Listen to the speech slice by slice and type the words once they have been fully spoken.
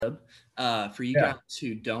For you Yeah. guys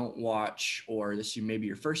who don't watch, or this is maybe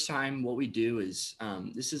your first time, what we do is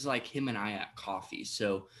this is like him and I at coffee.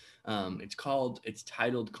 So it's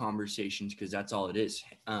titled Conversations because that's all it is.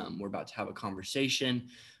 We're about to have a conversation,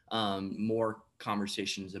 more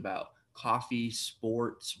conversations about coffee,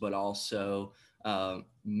 sports, but also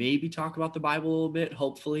maybe talk about the Bible a little bit,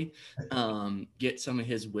 hopefully, get some of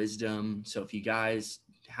his wisdom. So if you guys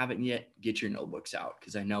haven't yet, get your notebooks out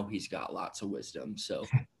because I know he's got lots of wisdom. So,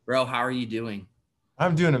 bro, how are you doing?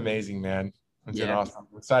 I'm doing amazing, man. I'm doing Yeah, awesome.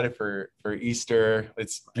 I'm excited for Easter.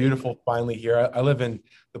 It's right. beautiful finally here. I live in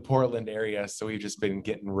the Portland area, so we've just been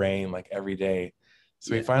getting rain like every day.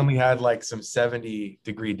 So we Yeah, finally had like some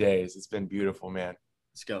 70-degree days. It's been beautiful, man.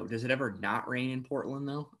 let's go. Does it ever not rain in Portland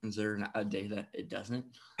though? Is there a day that it doesn't?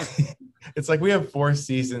 It's like we have 4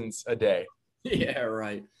 seasons a day. Yeah,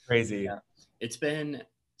 right. Crazy. Yeah, it's been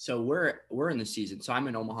so we're in the season. So I'm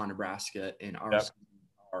in Omaha, Nebraska, and our Yep. seasons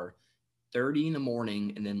are 30 in the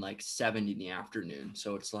morning and then like 70 in the afternoon.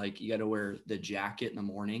 So it's like you got to wear the jacket in the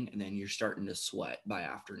morning and then you're starting to sweat by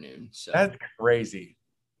afternoon. So That's crazy.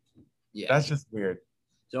 yeah. That's just weird.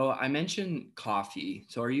 So I mentioned coffee.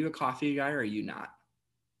 So are you a coffee guy or are you not?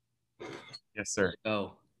 Yes, Let's sir.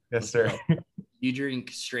 go. Yes, Let's sir. go. You drink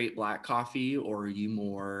straight black coffee or are you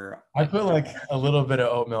more I like put like a little bit of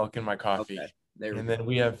oat milk in my okay, coffee. there we And go. then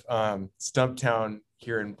we have Stumptown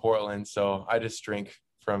here in Portland. So I just drink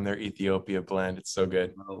from their Ethiopia blend. It's so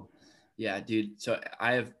good. Oh, yeah, dude. So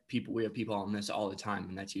we have people on this all the time,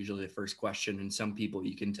 and that's usually the first question. And some people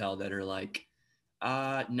you can tell that are like,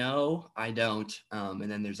 no, I don't.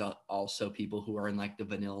 And then there's also people who are in like the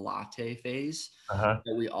vanilla latte phase Uh-huh.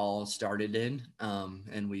 that we all started in.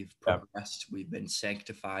 And we've Yep. progressed. We've been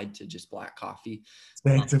sanctified to just black coffee.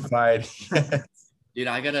 Um, Sanctified. Yes. dude,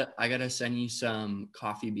 I gotta send you some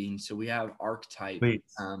coffee beans. So we have Archetype. Please.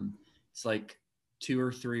 It's like two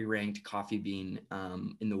or three ranked coffee bean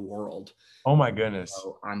in the world. Oh my goodness.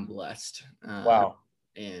 So I'm blessed, Wow.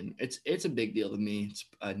 and it's a big deal to me. It's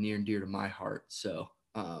near and dear to my heart. So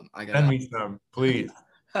I Send gotta me some, please.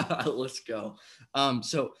 let's go.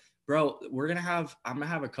 So bro, I'm gonna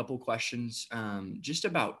have a couple questions just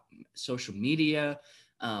about social media.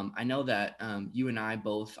 I know that you and I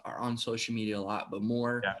both are on social media a lot, but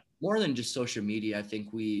Yeah. more than just social media, I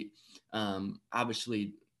think we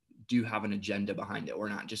obviously do have an agenda behind it. We're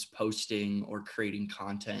not just posting or creating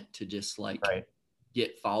content to just like Right.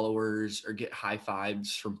 get followers or get high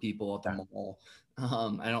fives from people at the Yeah. mall.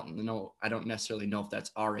 I don't know. I don't necessarily know if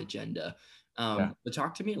that's our agenda. Yeah. But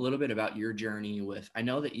talk to me a little bit about your journey with, I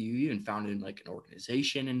know that you even founded like an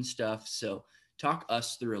organization and stuff. So talk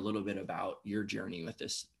us through a little bit about your journey with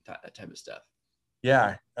this type of stuff.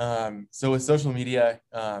 Yeah. So with social media,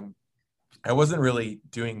 I wasn't really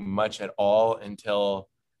doing much at all until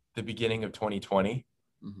the beginning of 2020.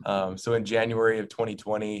 Mhm. So in January of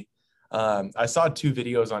 2020, I saw 2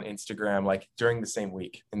 videos on Instagram like during the same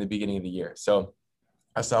week in the beginning of the year. So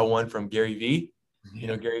I saw one from Gary V. You Yeah.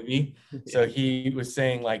 know Gary V. Yeah. So he was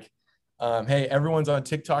saying like, "Hey, everyone's on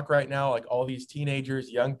TikTok right now. Like all these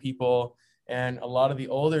teenagers, young people, and a lot of the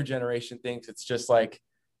older generation thinks it's just like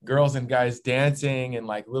girls and guys dancing and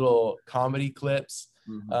like little comedy clips."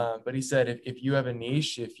 Mhm. But he said, if you have a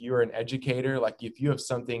niche, if you're an educator, like if you have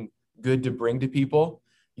something good to bring to people,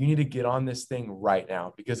 you need to get on this thing right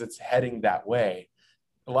now because it's heading that way.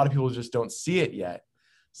 A lot of people just don't see it yet.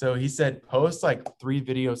 So he said, post like 3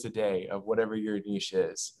 videos a day of whatever your niche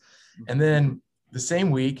is. And Mhm. then the same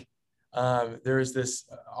week, there's this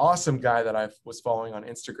awesome guy that I was following on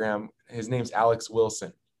Instagram. His name's Alex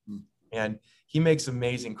Wilson, Mhm. and he makes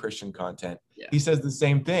amazing Christian content. Yeah. He says the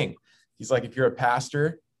same thing. He's like, if you're a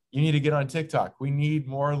pastor, you need to get on TikTok. We need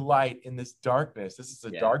more light in this darkness. This is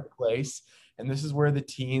a Yeah. dark place. And this is where the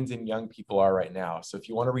teens and young people are right now. So if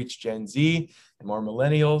you want to reach Gen Z and more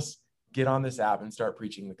millennials, get on this app and start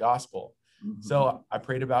preaching the gospel. Mhm. So I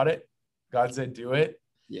prayed about it. God said, do it.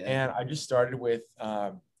 Yeah. And I just started with,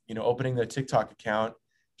 opening the TikTok account,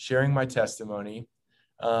 sharing my testimony.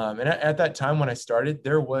 And at that time when I started,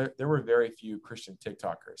 there were very few Christian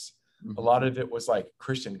TikTokers. A Mhm. lot of it was like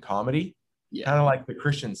Christian comedy, Yeah. kind of like the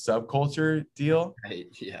Christian subculture deal. Right.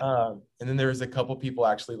 Yeah. And then there was a couple people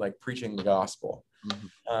actually like preaching the gospel.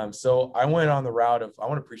 Mhm. So I went on the route of I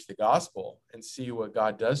want to preach the gospel and see what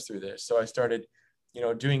God does through this. So I started,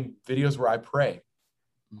 doing videos where I pray,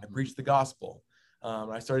 I Mhm. preach the gospel.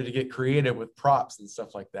 I started to get creative with props and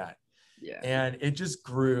stuff like that. Yeah. And it just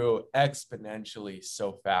grew exponentially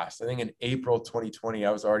so fast. I think in April 2020,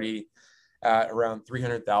 I was already at around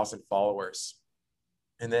 300,000 followers.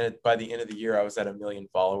 And then by the end of the year, I was at 1 million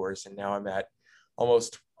followers. And now I'm at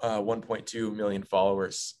almost 1.2 million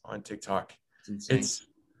followers on TikTok. It's insane. It's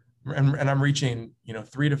and I'm reaching,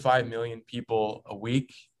 3 to 5 million people a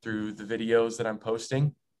week through the videos that I'm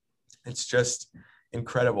posting. It's just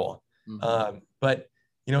incredible. But,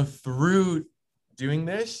 through doing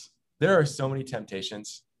this, there are so many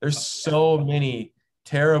temptations. There's so many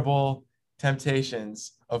terrible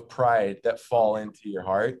temptations of pride that fall into your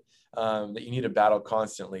heart, that you need to battle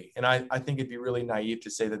constantly. And I think it'd be really naive to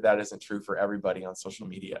say that that isn't true for everybody on social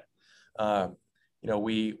media.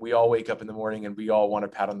 We all wake up in the morning and we all want a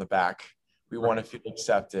pat on the back. We want to feel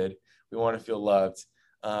accepted. We want to feel loved.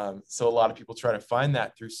 So a lot of people try to find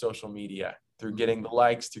that through social media, through getting the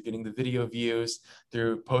likes, through getting the video views,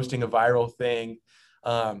 through posting a viral thing.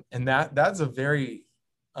 And that's a very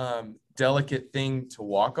delicate thing to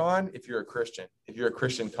walk on if you're a Christian, if you're a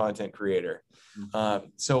Christian content creator.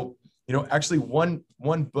 So, actually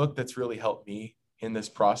one book that's really helped me in this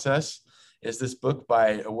process is this book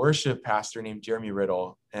by a worship pastor named Jeremy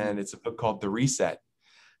Riddle. And it's a book called The Reset.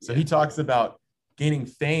 So he talks about gaining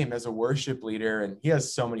fame as a worship leader, and he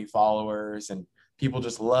has so many followers and people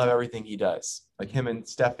just love everything he does, like him and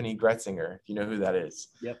Stephanie Gretzinger, if you know who that is.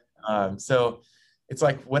 Yep. So it's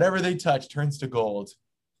like whatever they touch turns to gold.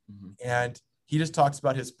 And he just talks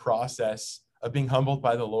about his process of being humbled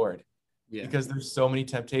by the Lord, because there's so many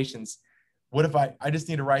temptations. What if I just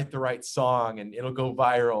need to write the right song and it'll go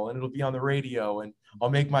viral and it'll be on the radio and I'll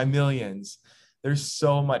make my millions? There's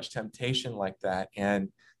so much temptation like that. And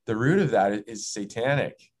the root of that is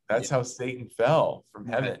satanic. That's how Satan fell from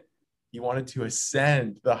heaven. He wanted to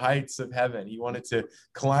ascend the heights of heaven. He wanted to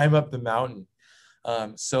climb up the mountain.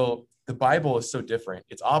 So the Bible is so different.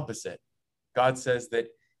 It's opposite. God says that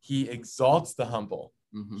he exalts the humble.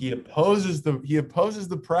 He opposes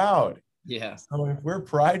the proud. Yeah. So if we're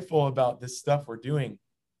prideful about this stuff we're doing,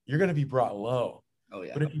 you're going to be brought low. Oh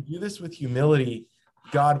yeah. But if you do this with humility,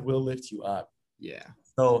 God will lift you up. Yeah.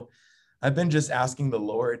 So I've been just asking the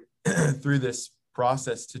Lord through this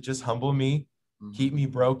process to just humble me, keep me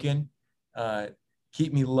broken,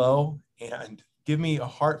 keep me low, and give me a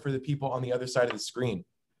heart for the people on the other side of the screen.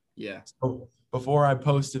 Yeah. So before I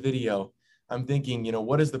post a video, I'm thinking,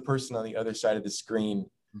 what is the person on the other side of the screen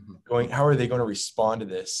going? How are they going to respond to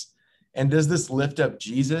this? And does this lift up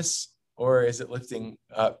Jesus, or is it lifting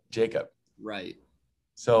up Jacob? Right.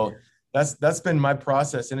 So that's been my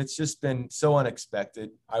process, and it's just been so unexpected.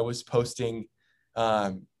 I was posting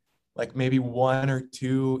like maybe 1 or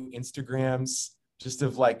 2 Instagrams just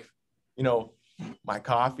of like, my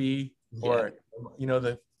coffee, or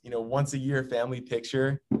the once a year family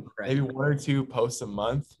picture, maybe 1 or 2 posts a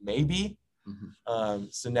month, maybe.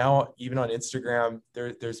 So now even on Instagram,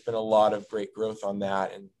 there's been a lot of great growth on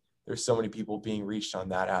that, and there's so many people being reached on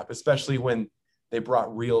that app, especially when they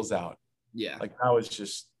brought Reels out. Yeah. Like that was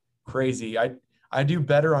just crazy. I do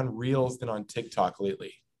better on Reels than on TikTok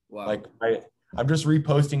lately. Wow. Like I'm just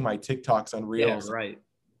reposting my TikToks on Reels. Yeah, right.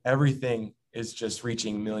 Everything is just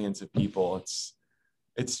reaching millions of people.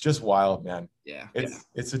 It's just wild, man. Yeah.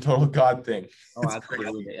 It's a total God thing. Oh,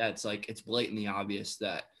 absolutely. Yeah. It's like, it's blatantly obvious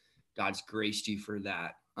that God's graced you for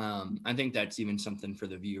that. I think that's even something for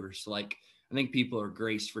the viewers. Like, I think people are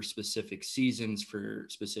graced for specific seasons, for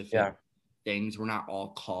specific things. We're not all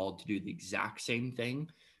called to do the exact same thing.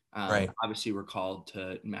 Obviously we're called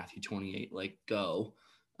to Matthew 28, like go,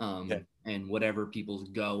 and whatever people's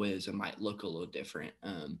go is, it might look a little different.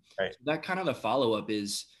 So that kind of the follow-up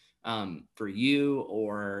is, for you,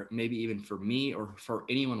 or maybe even for me, or for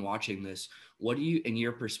anyone watching this, what do you, in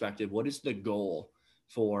your perspective, what is the goal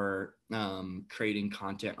for creating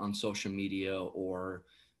content on social media, or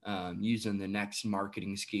using the next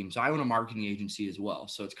marketing scheme? So I own a marketing agency as well.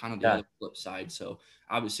 So it's kind of the other flip side. So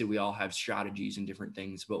obviously we all have strategies and different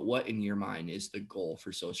things, but what in your mind is the goal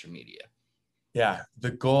for social media? Yeah,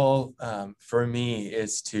 the goal for me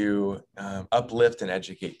is to uplift and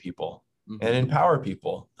educate people and empower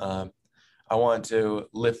people. I want to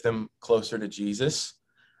lift them closer to Jesus.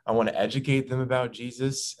 I want to educate them about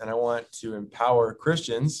Jesus, and I want to empower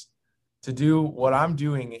Christians to do what I'm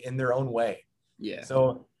doing in their own way. Yeah.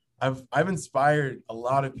 So I've inspired a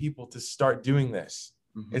lot of people to start doing this.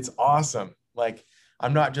 It's awesome. Like,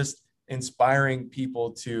 I'm not just inspiring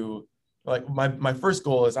people to, like, my first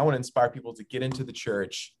goal is I want to inspire people to get into the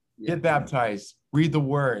church, get baptized, read the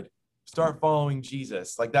word, start following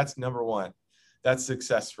Jesus. Like, that's number one. That's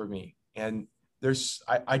success for me. And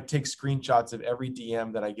I take screenshots of every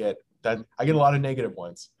DM that I get. That I get a lot of negative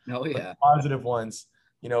ones. Oh yeah. Positive ones,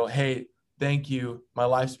 hey, thank you. My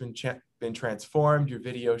life's been transformed. Your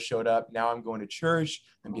video showed up. Now I'm going to church.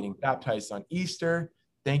 I'm getting baptized on Easter.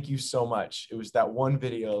 Thank you so much. It was that one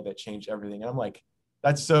video that changed everything. And I'm like,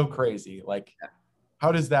 that's so crazy. Like,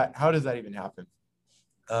 how does that even happen?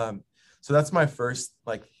 So that's my first,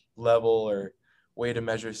 like, level or way to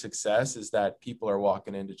measure success is that people are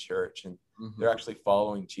walking into church and they're actually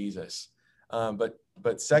following Jesus.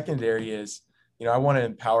 But secondary is, I want to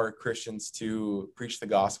empower Christians to preach the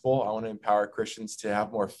gospel. I want to empower Christians to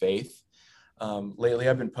have more faith. Lately,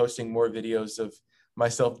 I've been posting more videos of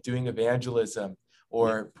myself doing evangelism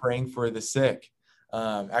or praying for the sick,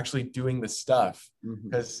 actually doing the stuff,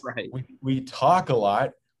 because we talk a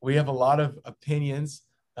lot. We have a lot of opinions,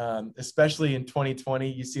 especially in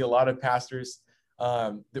 2020. You see a lot of pastors.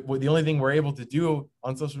 The only thing we're able to do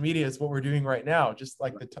on social media is what we're doing right now, just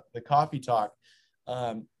like the coffee talk.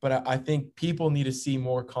 But I think people need to see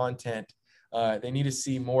more content. They need to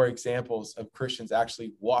see more examples of Christians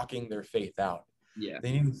actually walking their faith out. Yeah.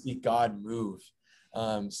 They need to see God move.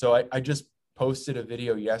 So I just posted a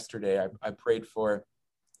video yesterday. I prayed for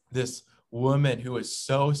this woman who was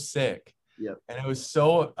so sick. Yep. And it was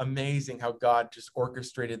so amazing how God just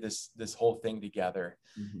orchestrated this whole thing together.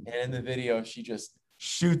 And in the video, she just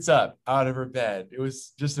shoots up out of her bed. It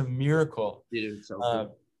was just a miracle. Dude, so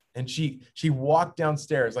cool. And she walked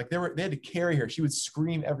downstairs, like they had to carry her. She would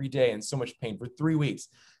scream every day in so much pain for 3 weeks.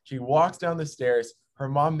 She walks down the stairs. Her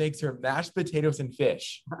mom makes her mashed potatoes and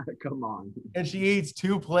fish. Come on. And she eats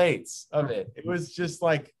 2 plates of it. It was just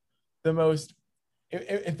like the most,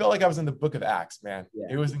 it felt like I was in the book of Acts, man. Yeah.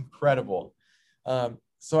 It was incredible.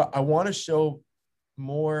 So I want to show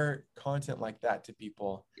more content like that to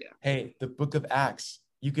people. Yeah. Hey, the book of Acts,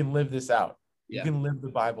 you can live this out. You can live the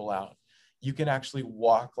Bible out. You can actually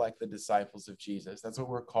walk like the disciples of Jesus. That's what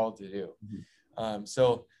we're called to do.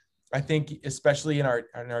 So I think, especially in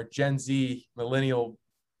our Gen Z millennial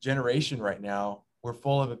generation right now, we're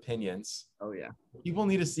full of opinions. Oh yeah. People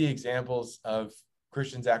need to see examples of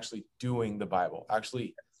Christians actually doing the Bible,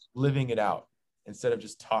 actually living it out instead of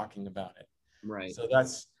just talking about it. Right. So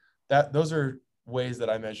those are ways that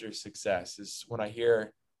I measure success, is when I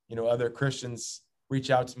hear, other Christians reach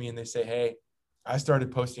out to me and they say, hey, I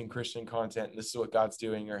started posting Christian content and this is what God's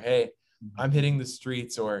doing, or, hey, I'm hitting the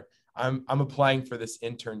streets, or I'm applying for this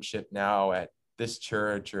internship now at this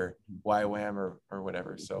church or YWAM or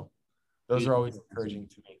whatever. So those are always encouraging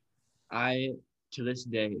to me. To this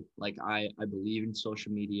day, like I believe in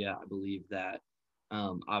social media. I believe that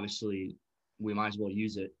obviously we might as well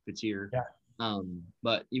use it if it's here. Yeah.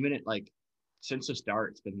 But even since the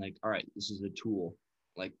start, it's been like, all right, this is a tool.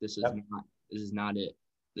 Like this is not it.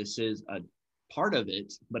 This is a part of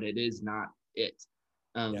it, but it is not it.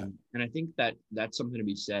 And I think that's something to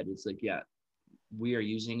be said. It's like, we are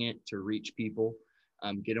using it to reach people,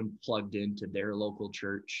 get them plugged into their local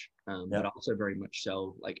church, but also very much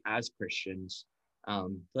so, like as Christians,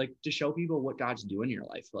 like to show people what God's doing in your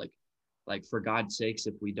life. Like for God's sakes,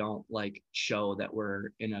 if we don't show that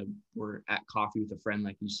we're at coffee with a friend,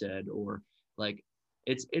 like you said, or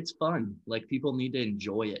it's fun. Like people need to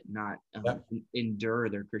enjoy it, not endure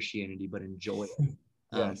their Christianity, but enjoy it.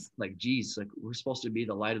 Yes. Geez, we're supposed to be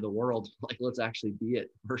the light of the world. Let's actually be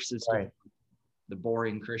it, versus the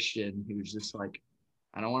boring Christian who's just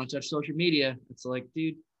I don't want to touch social media. It's like,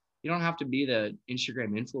 dude, you don't have to be the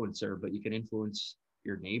Instagram influencer, but you can influence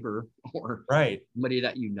your neighbor or somebody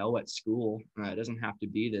that at school. It doesn't have to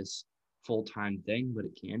be this full-time thing, but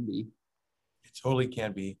it can be. It totally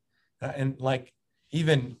can be. And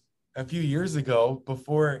even a few years ago,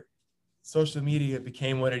 before social media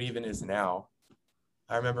became what it even is now,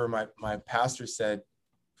 I remember my pastor said,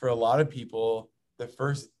 for a lot of people, the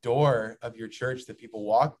first door of your church that people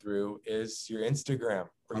walk through is your Instagram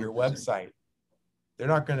or your 100%. Website. They're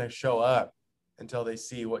not going to show up until they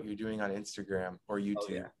see what you're doing on Instagram or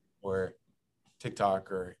YouTube or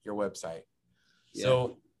TikTok or your website. Yeah.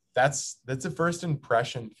 So that's a first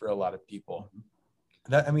impression for a lot of people.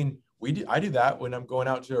 I do that when I'm going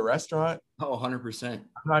out to a restaurant. Oh, 100%. I'm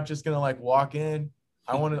not just going to walk in.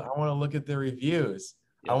 I want to look at the reviews.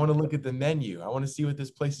 Yeah. I want to look at the menu. I want to see what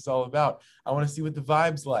this place is all about. I want to see what the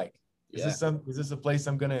vibe's like. Is this a place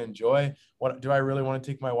I'm going to enjoy? What do I really want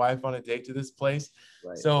to take my wife on a date to this place?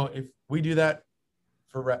 Right. So if we do that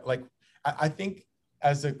I think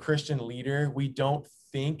as a Christian leader, we don't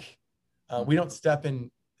step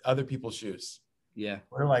in other people's shoes. Yeah.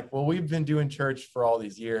 We're well, we've been doing church for all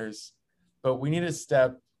these years, but we need to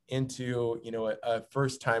step into, a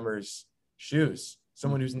first timer's shoes,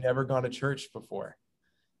 someone who's never gone to church before.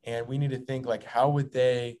 And we need to think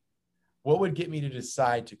what would get me to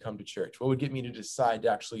decide to come to church? What would get me to decide to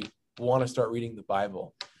actually want to start reading the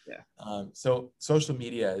Bible? Yeah. So social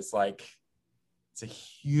media is it's a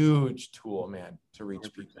huge tool, man, to reach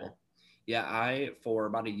 100%. People. Yeah. For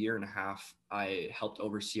about a year and a half, I helped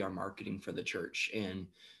oversee our marketing for the church and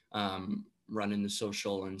running the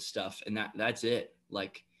social and stuff. And that's it.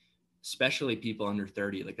 especially people under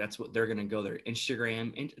 30, like that's what they're going to go their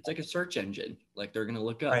Instagram. And it's like a search engine. Like they're going to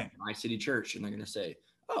look up Right. My City Church and they're going to say,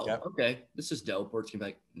 oh, Yep. okay, this is dope. Or it's going to be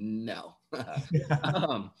like, no.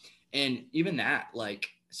 Yeah. And even that, like,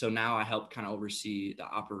 so now I help kind of oversee the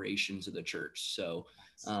operations of the church. So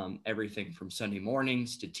everything from Sunday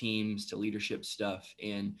mornings to teams to leadership stuff.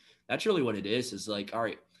 And that's really what it is like, all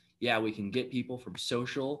right, yeah, we can get people from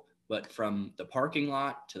social, but from the parking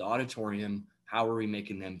lot to the auditorium, how are we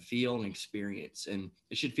making them feel and experience? And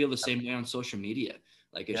it should feel the same way on social media.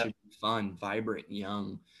 Like it Yep. should be fun, vibrant,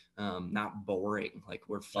 young, not boring. Like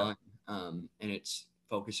we're Yep. fun, and it's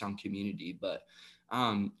focused on community. But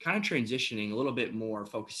kind of transitioning a little bit more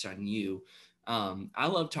focused on you. I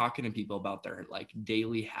love talking to people about their like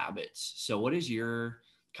daily habits. So what is your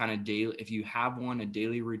kind of daily, if you have one, a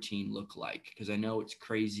daily routine look like? Because I know it's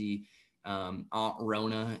crazy. Aunt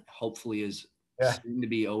Rona hopefully is Yeah. soon to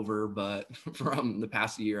be over, but from the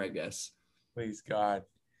past year, I guess. Please God.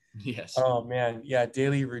 Yes. Oh man, yeah,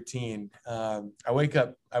 daily routine. I wake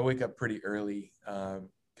up pretty early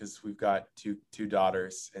because we've got two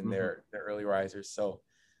daughters and Mhm. they're early risers. So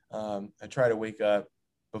I try to wake up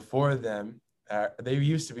before them. They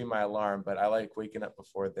used to be my alarm, but I like waking up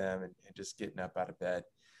before them and just getting up out of bed.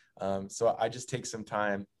 So I just take some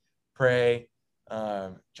time, pray,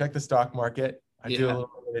 check the stock market. I do a Yeah.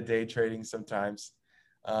 little bit of day trading sometimes.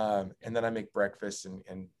 And then I make breakfast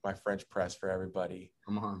and my French press for everybody.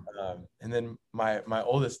 Come on. And then my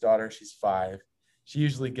oldest daughter, she's 5. She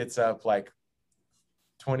usually gets up like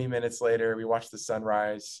 20 minutes later. We watch the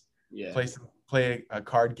sunrise, Yeah. play a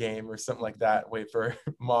card game or something like that. Wait for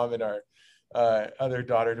mom and our other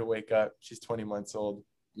daughter to wake up. She's 20 months old.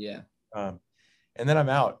 Yeah. Um, and then I'm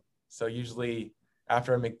out. So usually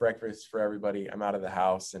after I make breakfast for everybody, I'm out of the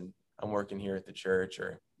house and I'm working here at the church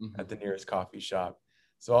or Hmm. at the nearest coffee shop.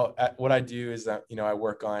 So what I do is that, I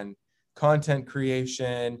work on content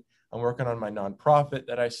creation. I'm working on my nonprofit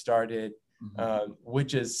that I started, Hmm.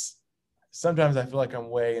 which is sometimes I feel like I'm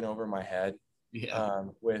way in over my head Yeah.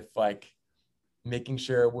 with like making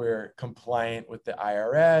sure we're compliant with the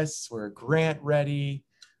IRS, we're grant ready.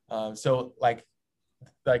 So like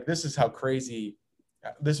this is how crazy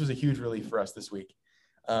this was a huge relief for us this week.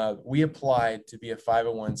 We applied to be a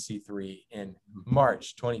 501c3 in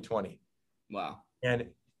March 2020. Wow.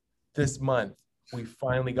 And this month, we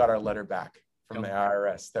finally got our letter back from Come the on.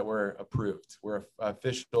 IRS that we're approved. We're an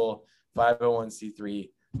official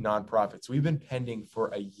 501c3 nonprofit. So we've been pending for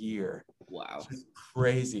a year. Wow. It's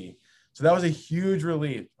crazy. So that was a huge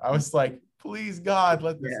relief. I was like, please God,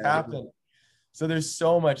 let this Yeah. happen. So there's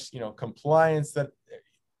so much, compliance that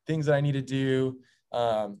things that I need to do,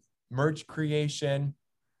 merch creation.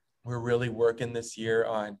 We're really working this year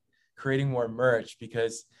on creating more merch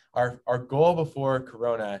because our goal before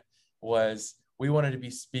Corona was we wanted to be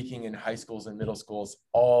speaking in high schools and middle schools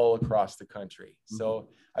all across the country. So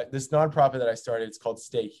this nonprofit that I started, it's called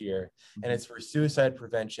Stay Here, and it's for suicide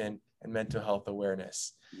prevention and mental health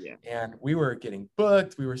awareness. Yeah. And we were getting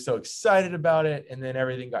booked. We were so excited about it. And then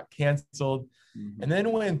everything got canceled. Hmm. And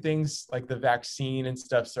then when things like the vaccine and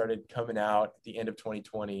stuff started coming out at the end of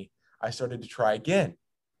 2020, I started to try again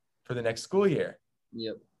for the next school year.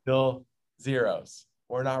 Yep. Still zeros.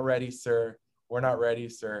 We're not ready, sir. We're not ready,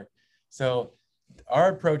 sir. So our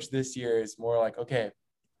approach this year is more like, okay,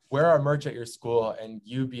 wear our merch at your school and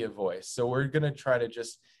you be a voice. So we're going to try to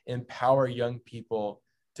just empower young people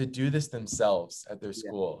to do this themselves at their Yeah.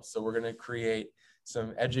 school. So we're going to create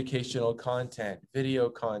some educational content, video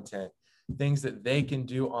content, things that they can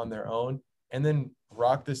do on their own, and then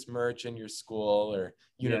rock this merch in your school or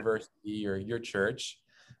Yeah. university or your church.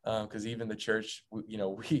 Because even the church,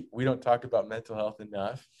 we don't talk about mental health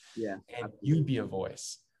enough, Yeah. and you be a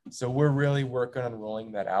voice. So we're really working on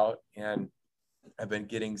rolling that out. And I've been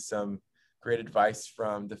getting some great advice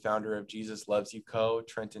from the founder of Jesus Loves You Co.,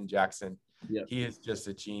 Trenton Jackson. Yep. He is just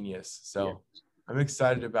a genius. Yeah. So I'm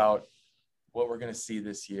excited about what we're going to see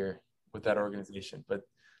this year with that organization. But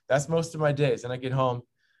that's most of my days. And I get home.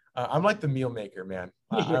 I'm like the meal maker, man.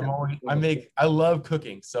 Yeah. I love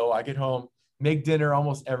cooking. So I get home, make dinner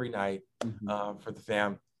almost every night Mhm. for the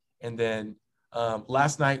fam. And then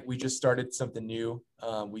last night we just started something new.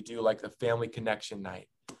 We do like the family connection night.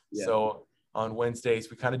 Yeah. So on Wednesdays,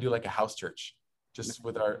 we kind of do like a house church just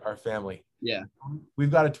with our family. Yeah.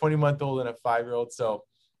 We've got a 20-month-old and a 5-year-old. So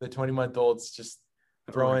the 20-month-old's just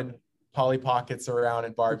throwing Polly Pockets around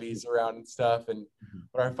and Barbies around and stuff.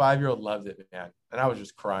 But our 5-year-old loved it, man. And I was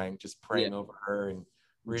just crying, just praying over her and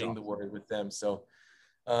reading the word with them. So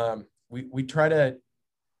we try to,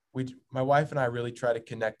 my wife and I really try to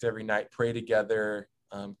connect every night, pray together,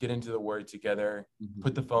 get into the word together,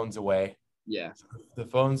 put the phones away. Yeah. The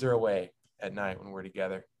phones are away at night when we're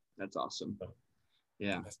together. That's awesome.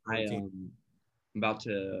 Yeah. That's the routine. I'm about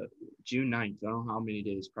to June 9th. I don't know how many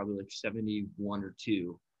days, probably like 71 or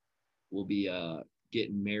 2. We'll be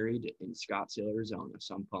getting married in Scottsdale, Arizona.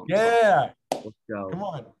 So I'm pumped. Yeah. Let's go. Come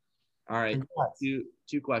on. All right. Congrats.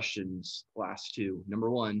 Two questions. Last two. Number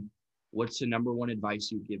one, what's the number one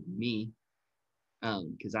advice you give me?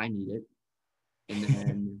 Because I need it. And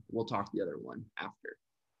then we'll talk the other one after.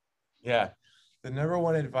 Yeah. The number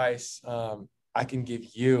one advice I can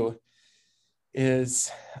give you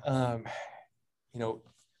is, you know,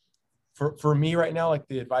 for me right now, like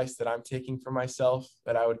the advice that I'm taking for myself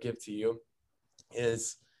that I would give to you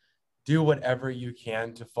is do whatever you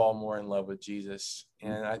can to fall more in love with Jesus.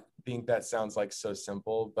 And I think that sounds like so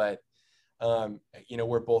simple, but you know,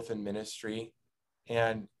 we're both in ministry,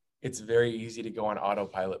 and it's very easy to go on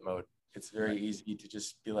autopilot mode. It's very easy to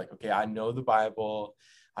just be like, okay, I know the Bible,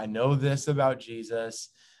 I know this about Jesus,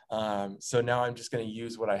 so now I'm just going to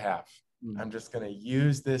use what I have. I'm just going to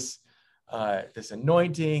use this this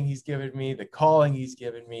anointing he's given me, the calling he's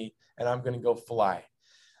given me, and I'm going to go fly.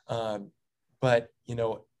 But you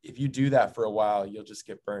know, if you do that for a while, you'll just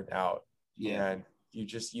get burnt out. And you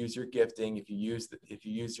just use your gifting. If you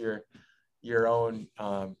use your own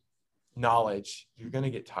knowledge, you're going to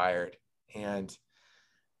get tired. And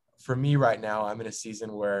for me right now, I'm in a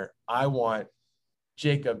season where I want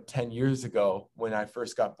Jacob 10 years ago, when I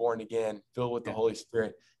first got born again, filled with the Holy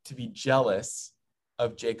Spirit, to be jealous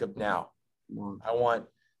of Jacob now. I want,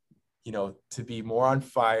 you know, to be more on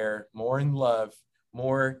fire, more in love,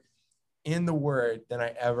 more in the word than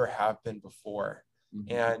I ever have been before.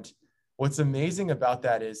 And what's amazing about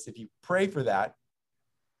that is if you pray for that,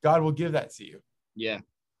 God will give that to you. Yeah.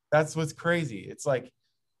 That's what's crazy. It's like,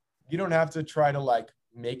 you don't have to try to like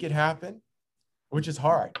make it happen, which is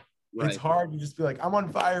hard. Right. It's hard to just be like, I'm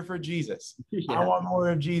on fire for Jesus. I want more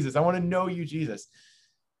of Jesus. I want to know you, Jesus.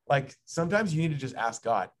 Like sometimes you need to just ask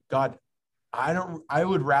God, I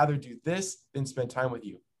would rather do this than spend time with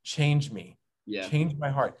you. Change me. Change my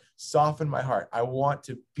heart. Soften my heart. I want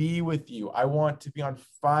to be with you. I want to be on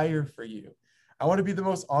fire for you. I want to be the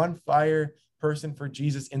most on fire person for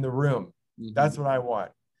Jesus in the room. That's what I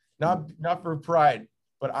want. Not for pride,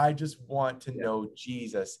 but I just want to know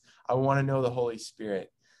Jesus. I want to know the Holy Spirit.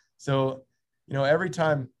 So, you know, every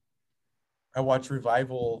time I watch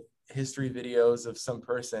revival history videos of some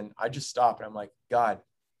person, I just stop and I'm like, God,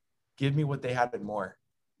 give me what they had and more.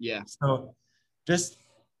 Yeah. So just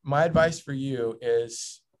my advice for you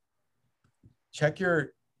is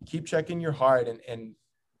keep checking your heart and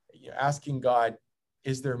asking God,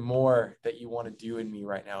 is there more that you want to do in me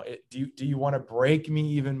right now? Do you want to break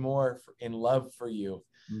me even more in love for you?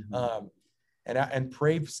 And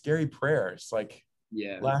pray scary prayers. Like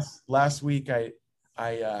last week,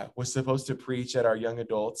 I was supposed to preach at our young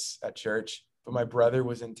adults at church, but my brother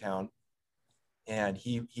was in town, and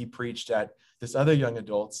he preached at this other young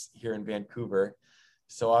adults here in Vancouver.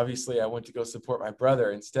 So obviously I went to go support my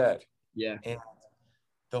brother instead. Yeah. And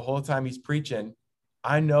the whole time he's preaching,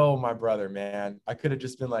 I know my brother, man. I could have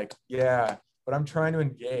just been like, yeah, but I'm trying to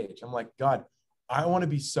engage. I'm like, God, I want to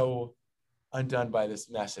be so undone by this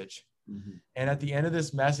message. And at the end of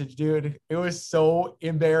this message, dude, it was so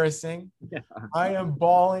embarrassing. I am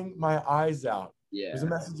bawling my eyes out. It was a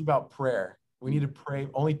message about prayer. We need to pray.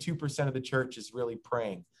 Only 2% of the church is really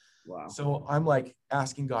praying. Wow. So I'm like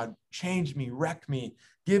asking God, change me, wreck me,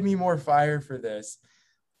 give me more fire for this.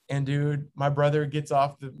 And dude, my brother gets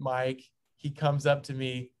off the mic. He comes up to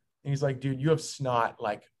me and he's like, dude, you have snot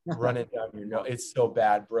like running down your nose. It's so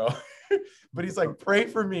bad, bro. But he's like, pray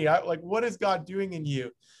for me. What is God doing in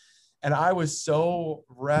you? And I was so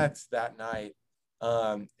wrecked that night.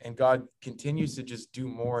 And God continues to just do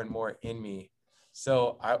more and more in me.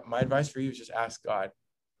 So my advice for you is just ask God.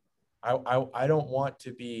 I don't want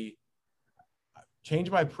to change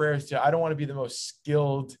my prayers to, I don't want to be the most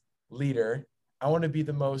skilled leader. I want to be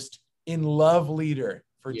the most in love leader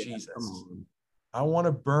for Jesus. I want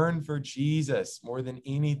to burn for Jesus more than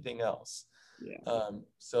anything else.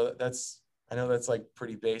 So I know that's like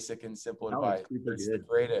pretty basic and simple advice. It's the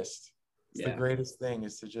greatest. It's the greatest thing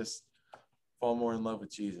is to just fall more in love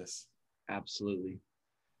with Jesus. Absolutely.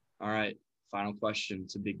 All right. Final question.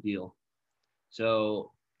 It's a big deal.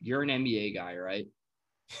 So you're an NBA guy, right?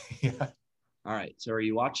 Yeah. All right. So are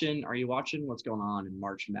you watching what's going on in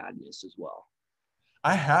March Madness as well?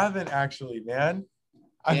 I haven't actually, man.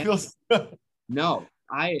 I feel no.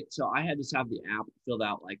 I had to have the app filled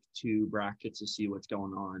out like 2 brackets to see what's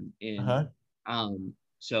going on. And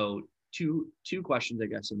so two questions, I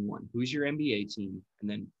guess, in one. Who's your NBA team? And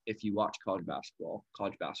then if you watch college basketball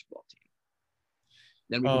team.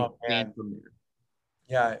 Then we can Oh expand man, from there.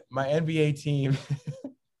 yeah, my NBA team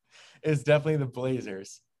is definitely the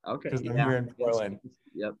Blazers Okay. because I'm Yeah. here in Portland,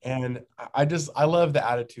 Yep. and I love the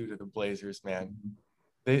attitude of the Blazers, man.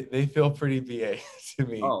 Mhm. They feel pretty BA to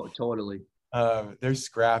me. Oh, totally. They're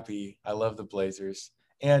scrappy. I love the Blazers.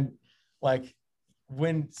 And like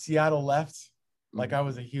when Seattle left, like Mhm. I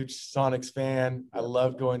was a huge Sonics fan. I Yep.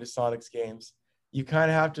 love going to Sonics games. You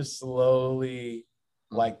kind of have to slowly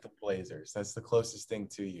Mhm. like the Blazers. That's the closest thing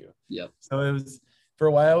to you. Yep. So it was for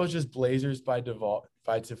a while it was just Blazers by default.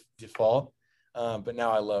 But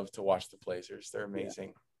now I love to watch the Blazers. They're Yeah.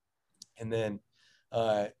 amazing. And then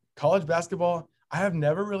college basketball, I have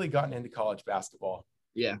never really gotten into college basketball.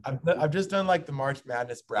 Yeah. I've just done like the March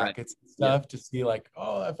Madness Right. brackets and Yep. stuff to see like,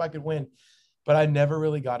 oh, if I could win, but I never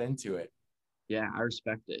really got into it. Yeah, I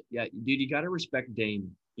respect it. Yeah, dude, you got to respect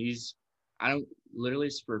Dame. I don't literally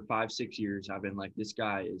for 5, 6 years, I've been like, this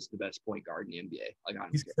guy is the best point guard in the NBA. Like, I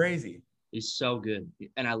don't He's care. crazy. He's so good.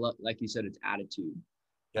 And I love, like you said, it's attitude.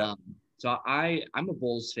 Yeah. So I'm a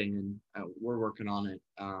Bulls fan. We're working on it.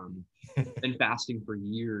 Been fasting for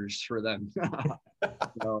years for them.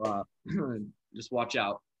 So just watch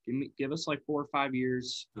out. Give us like 4 or 5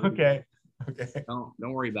 years. Okay. Okay. Don't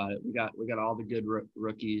worry about it. We got all the good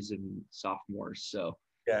rookies and sophomores. So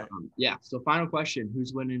Yeah. yeah. So final question: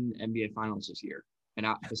 who's winning NBA Finals this year? And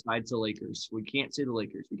besides the Lakers, we can't say the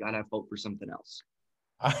Lakers. We gotta have hope for something else.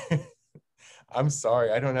 I'm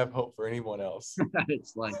sorry. I don't have hope for anyone else.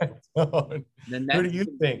 It's like Who the do Nets. you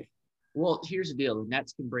think? Well, here's the deal: the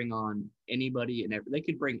Nets can bring on anybody and they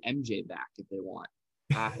could bring MJ back if they want.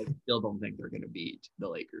 I still don't think they're gonna beat the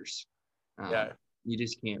Lakers. Um, Yeah. you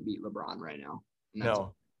just can't beat LeBron right now. And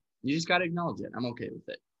No, you just got to acknowledge it. I'm okay with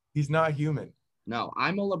it. he's not human. No,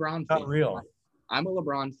 I'm a LeBron Not fan. real. I'm a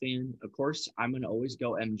LeBron fan. Of course, I'm going to always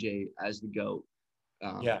go MJ as the GOAT.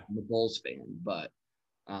 Yeah. I'm a Bulls fan, but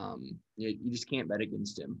you just can't bet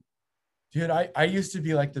against him. Dude, I used to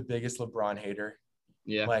be like the biggest LeBron hater.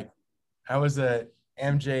 Yeah. Like I was a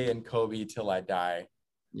MJ and Kobe till I die.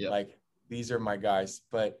 Yeah. Like these are my guys.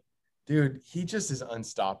 But dude, he just is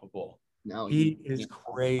unstoppable. No, He is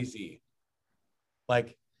crazy.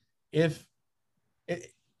 Like if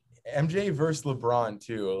it, MJ versus LeBron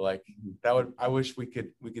too, like that would I wish we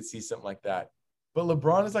could see something like that. But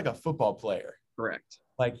LeBron is like a football player. correct.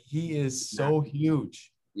 Like he is so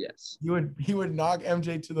huge. Yes. He would knock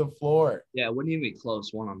MJ to the floor. Yeah, it wouldn't even be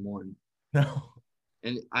close 1-on-1. No.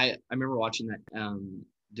 And I remember watching that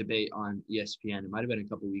debate on ESPN. It might have been a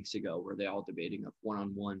couple weeks ago where they all debating a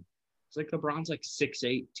 1-on-1. It's like LeBron's like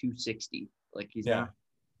 6'8", 260. Like he's not.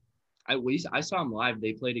 I saw him live.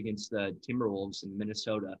 They played against the Timberwolves in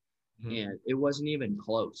Minnesota, and it wasn't even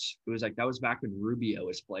close. It was like that was back when Rubio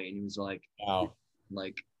was playing. He was like, Wow.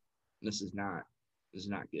 like this is not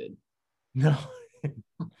good. No.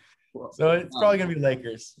 Well, So it's probably gonna be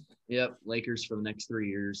Lakers. Yep, Lakers for the next 3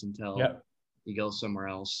 years until he goes somewhere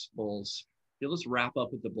else. Bulls. He'll just wrap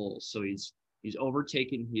up with the Bulls. So he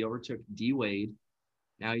overtook D Wade.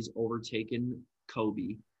 Now he's overtaken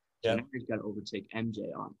Kobe. So now he's got to overtake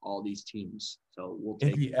MJ on all these teams. So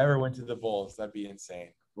if he ever went to the Bulls, that'd be insane.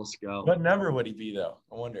 Let's go. What number would he be though?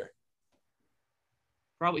 I wonder.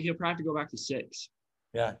 He'll probably have to go back to 6.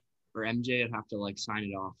 Yeah. Or MJ would have to like sign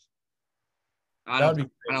it off. I don't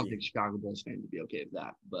think Chicago Bulls fans would be okay with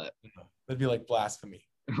that, but that'd be like blasphemy.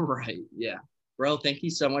 Right. Yeah. Bro, thank you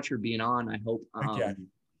so much for being on. I hope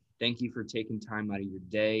thank you for taking time out of your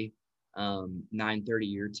day. 9:30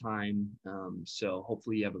 your time. So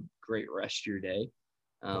hopefully you have a great rest of your day.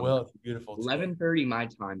 Well, it's beautiful. 11:30 my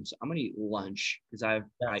time. So I'm gonna eat lunch because I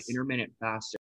intermittent fast